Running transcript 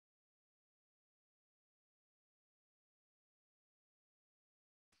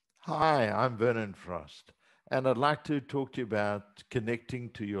Hi, I'm Vernon Frost, and I'd like to talk to you about connecting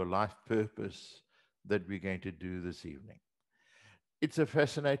to your life purpose that we're going to do this evening. It's a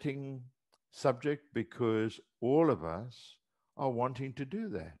fascinating subject because all of us are wanting to do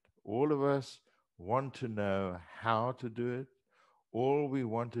that. All of us want to know how to do it. All we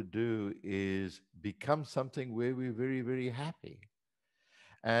want to do is become something where we're very, very happy.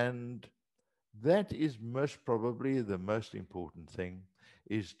 And that is most probably the most important thing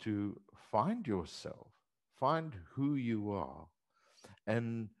is to find yourself, find who you are,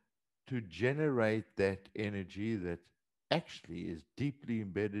 and to generate that energy that actually is deeply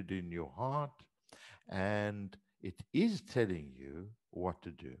embedded in your heart and it is telling you what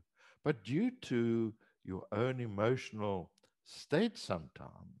to do. But due to your own emotional state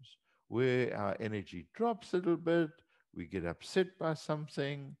sometimes, where our energy drops a little bit, we get upset by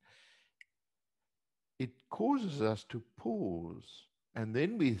something, it causes us to pause and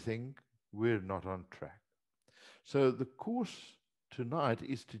then we think we're not on track. So, the course tonight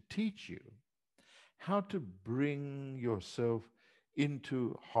is to teach you how to bring yourself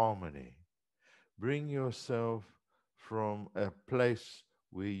into harmony, bring yourself from a place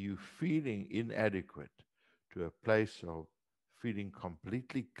where you're feeling inadequate to a place of feeling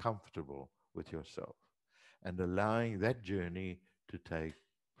completely comfortable with yourself and allowing that journey to take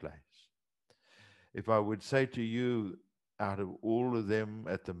place. If I would say to you, out of all of them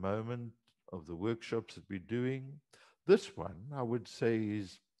at the moment, of the workshops that we're doing, this one I would say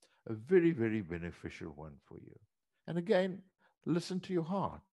is a very, very beneficial one for you. And again, listen to your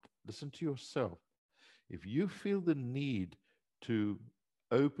heart, listen to yourself. If you feel the need to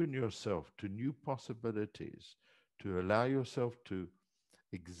open yourself to new possibilities, to allow yourself to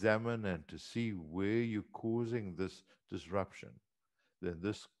examine and to see where you're causing this disruption, then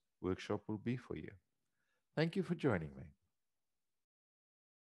this workshop will be for you. Thank you for joining me.